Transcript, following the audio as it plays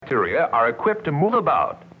bacteria are equipped to move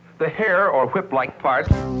about. The hair or whip-like parts.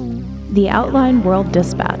 The Outline World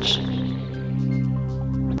Dispatch.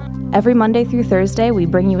 Every Monday through Thursday, we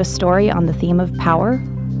bring you a story on the theme of power,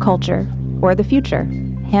 culture, or the future,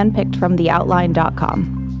 handpicked from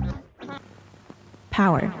theoutline.com.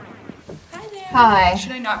 Power. Hi there. Hi.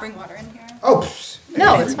 Should I not bring water in here? Oh,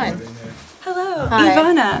 no, it's fine. Hello, Hi.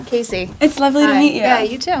 Ivana. Casey. It's lovely to meet you. Yeah,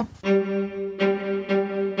 you too.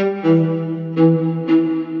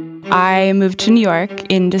 I moved to New York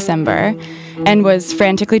in December and was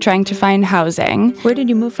frantically trying to find housing. Where did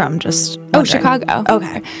you move from? Just Oh, Chicago.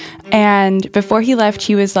 Okay. And before he left,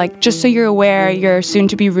 he was like, just so you're aware, your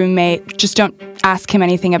soon-to-be roommate, just don't ask him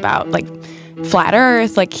anything about, like, flat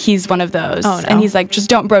Earth. Like, he's one of those. Oh, no. And he's like, just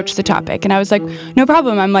don't broach the topic. And I was like, no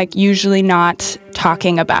problem. I'm, like, usually not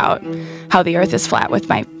talking about how the Earth is flat with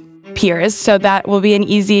my peers, so that will be an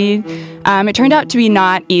easy. It turned out to be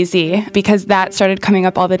not easy because that started coming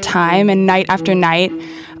up all the time, and night after night,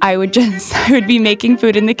 I would be making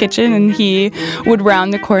food in the kitchen, and he would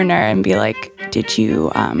round the corner and be like, "Did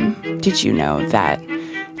you know that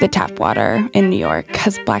the tap water in New York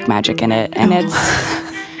has black magic in it, and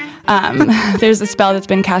it's there's a spell that's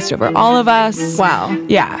been cast over all of us." Wow.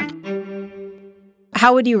 Yeah.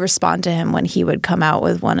 How would you respond to him when he would come out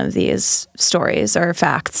with one of these stories or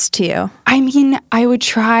facts to you? I mean, I would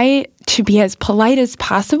try to be as polite as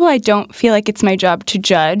possible. I don't feel like it's my job to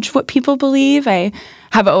judge what people believe. I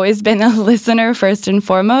have always been a listener first and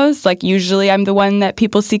foremost. Like, usually I'm the one that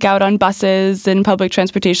people seek out on buses and public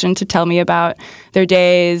transportation to tell me about their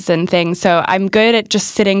days and things. So I'm good at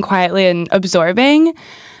just sitting quietly and absorbing.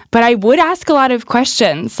 But I would ask a lot of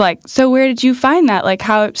questions, like, so where did you find that? Like,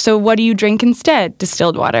 so what do you drink instead?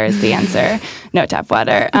 Distilled water is the answer. No tap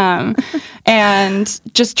water. And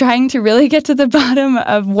just trying to really get to the bottom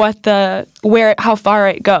of how far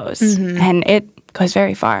it goes. Mm-hmm. And it goes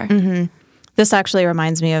very far. Mm-hmm. This actually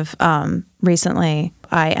reminds me of recently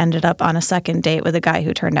I ended up on a second date with a guy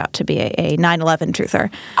who turned out to be a 9/11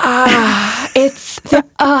 truther.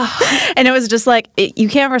 And it was just like, you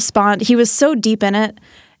can't respond. He was so deep in it.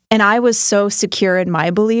 And I was so secure in my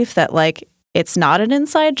belief that, like, it's not an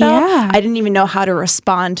inside job. Yeah. I didn't even know how to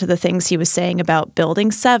respond to the things he was saying about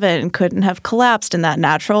Building 7 couldn't have collapsed in that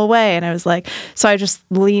natural way. And I was like, so I just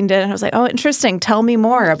leaned in and I was like, oh, interesting. Tell me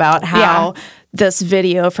more about how this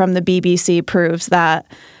video from the BBC proves that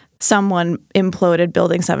someone imploded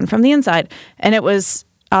Building 7 from the inside. And it was,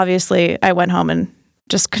 obviously, I went home and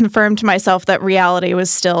just confirmed to myself that reality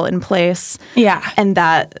was still in place. Yeah. And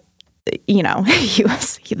that, you know, he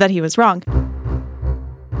was wrong.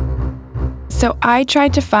 So I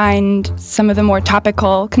tried to find some of the more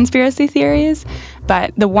topical conspiracy theories,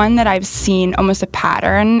 but the one that I've seen almost a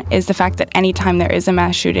pattern is the fact that anytime there is a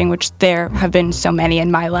mass shooting, which there have been so many in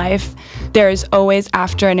my life, there is always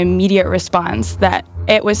after an immediate response that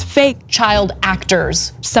it was fake. Child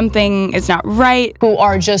actors. Something is not right. Who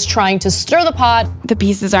are just trying to stir the pot. The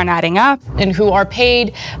pieces aren't adding up. And who are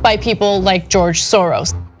paid by people like George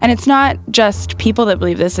Soros. And it's not just people that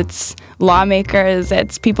believe this, it's lawmakers,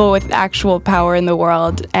 it's people with actual power in the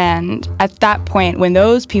world. And at that point, when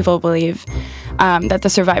those people believe that the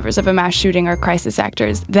survivors of a mass shooting are crisis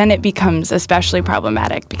actors, then it becomes especially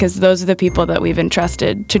problematic because those are the people that we've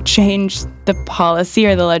entrusted to change the policy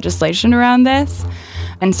or the legislation around this.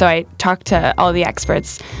 And so I talked to all the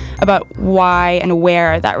experts about why and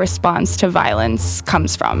where that response to violence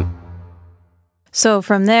comes from. So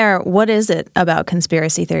from there, what is it about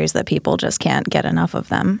conspiracy theories that people just can't get enough of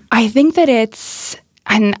them? I think that I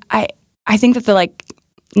think that the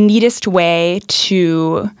neatest way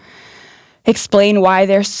to explain why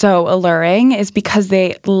they're so alluring is because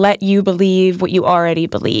they let you believe what you already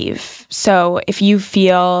believe. So if you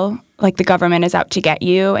feel like the government is out to get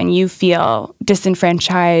you and you feel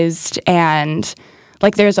disenfranchised and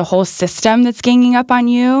like there's a whole system that's ganging up on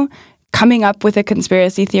you, coming up with a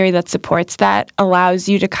conspiracy theory that supports that allows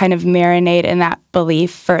you to kind of marinate in that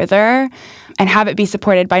belief further and have it be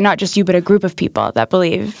supported by not just you, but a group of people that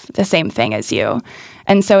believe the same thing as you.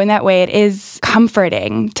 And so in that way, it is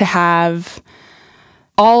comforting to have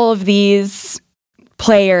all of these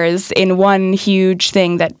players in one huge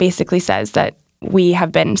thing that basically says that we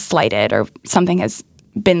have been slighted or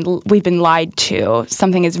we've been lied to,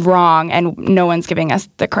 something is wrong, and no one's giving us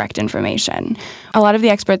the correct information. A lot of the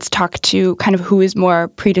experts talk to kind of who is more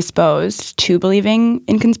predisposed to believing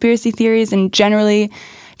in conspiracy theories, and generally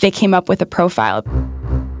they came up with a profile.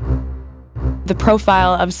 The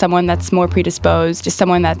profile of someone that's more predisposed is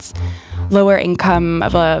someone that's lower income,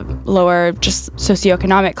 of a lower just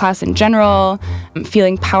socioeconomic class in general,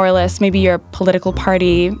 feeling powerless. Maybe your political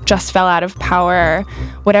party just fell out of power,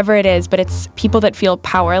 whatever it is, but it's people that feel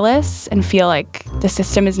powerless and feel like the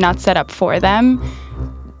system is not set up for them.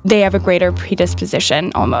 They have a greater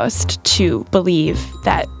predisposition almost to believe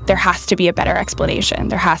that there has to be a better explanation.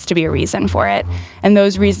 There has to be a reason for it. And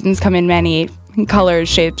those reasons come in many colors,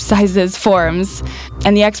 shapes, sizes, forms.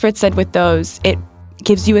 And the experts said with those, it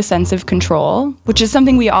gives you a sense of control, which is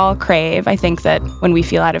something we all crave. I think that when we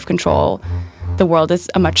feel out of control, the world is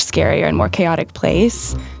a much scarier and more chaotic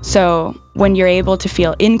place. So when you're able to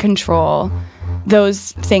feel in control,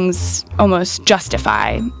 those things almost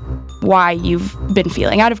justify why you've been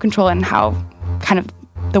feeling out of control and how kind of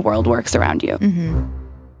the world works around you. Mm-hmm.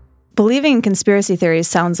 Believing in conspiracy theories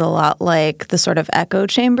sounds a lot like the sort of echo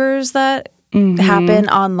chambers that happen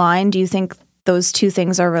online. Do you think those two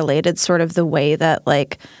things are related, sort of the way that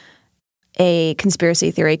like a conspiracy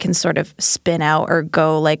theory can sort of spin out or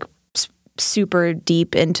go like super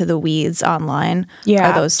deep into the weeds online? Yeah.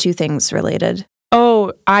 Are those two things related?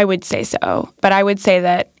 Oh, I would say so. But I would say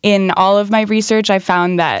that in all of my research, I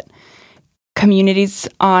found that communities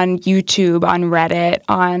on YouTube, on Reddit,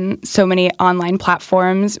 on so many online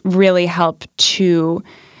platforms really help to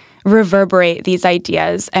reverberate these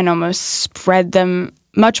ideas and almost spread them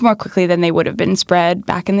much more quickly than they would have been spread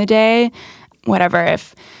back in the day. Whatever,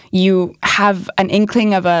 if you have an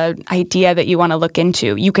inkling of an idea that you want to look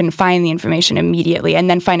into, you can find the information immediately and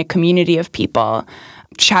then find a community of people,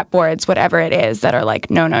 chat boards, whatever it is, that are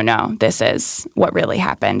like, no, this is what really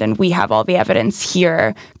happened. And we have all the evidence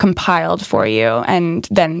here compiled for you. And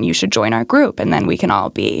then you should join our group. And then we can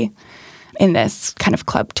all be in this kind of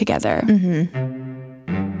club together.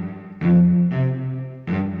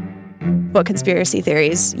 What conspiracy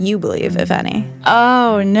theories you believe, if any?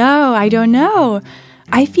 Oh, no, I don't know.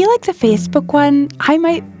 I feel like the Facebook one, I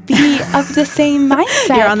might be of the same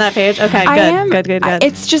mindset. You're on that page? Okay, good. I am. Good.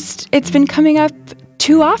 It's been coming up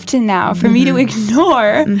too often now for me to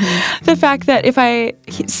ignore the fact that if I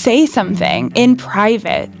say something in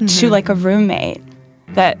private to like a roommate,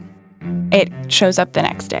 that it shows up the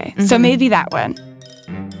next day. So maybe that one.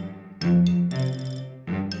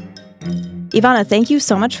 Ivana, thank you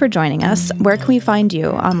so much for joining us. Where can we find you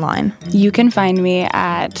online? You can find me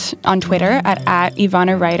on Twitter at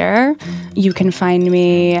Ivana Rihter. You can find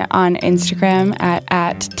me on Instagram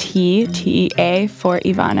at TEA for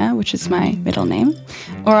Ivana, which is my middle name,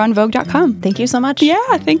 or on Vogue.com. Thank you so much.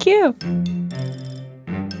 Yeah, thank you.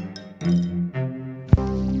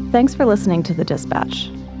 Thanks for listening to The Dispatch.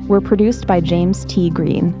 We're produced by James T.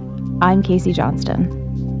 Green. I'm Casey Johnston.